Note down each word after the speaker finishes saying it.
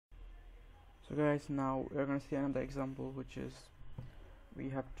So guys, now we're going to see another example, which is we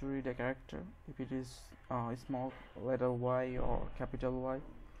have to read a character. If it is a small letter Y or capital Y,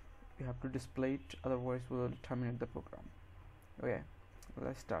 we have to display it, otherwise we will terminate the program. Okay,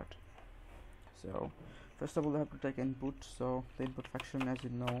 let's start. So first of all, we have to take input. So the input function, as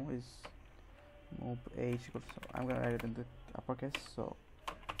you know, is move h equals, so I'm going to write it in the uppercase. So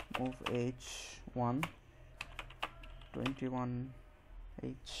move h1 21h,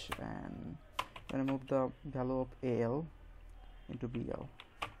 and I'm going to move the value of AL into BL.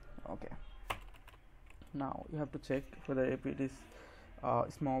 Okay, now you have to check whether if it is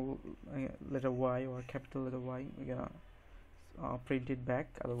small letter Y or capital letter Y. We're gonna print it back,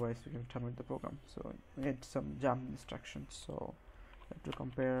 otherwise we can terminate the program. So we need some jump instructions. So you have to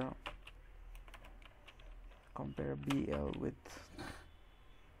compare BL with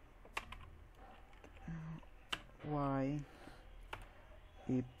Y.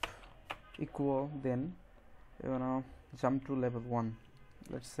 If equal, then you're gonna jump to level 1.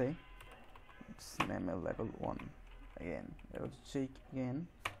 Let's say it's name a level 1. Again, let's check again,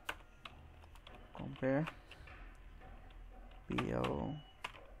 compare BL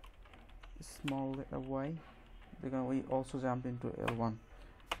small letter Y. Then we also jump into L1.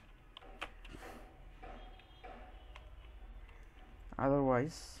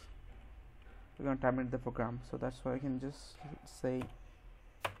 Otherwise we're going to terminate the program. So that's why I can just say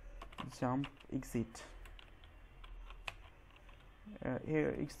jump exit.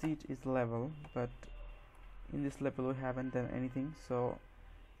 Here exit is level, but in this level we haven't done anything, so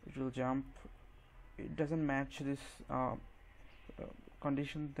it will jump. It doesn't match this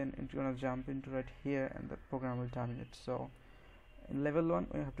condition, then it's gonna jump into right here and the program will terminate. So in level 1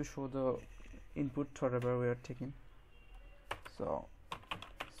 we have to show the input whatever we are taking. So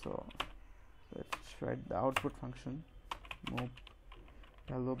let's write the output function, move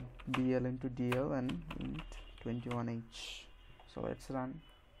value BL into DL and int 21h. So let's run.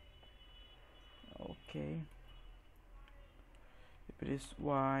 Okay, if it is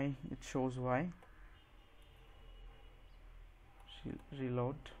Y, it shows Y.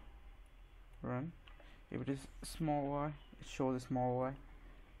 Reload, run. If it is small y, it shows a small y.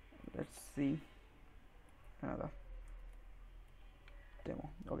 Let's see another demo.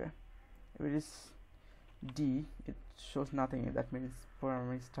 Okay, if it is D, it shows nothing. That means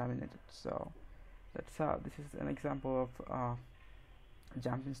program is terminated. So that's how this is an example of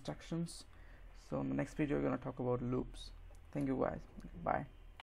jump instructions. So in the next video we're going to talk about loops. Thank you guys. Bye.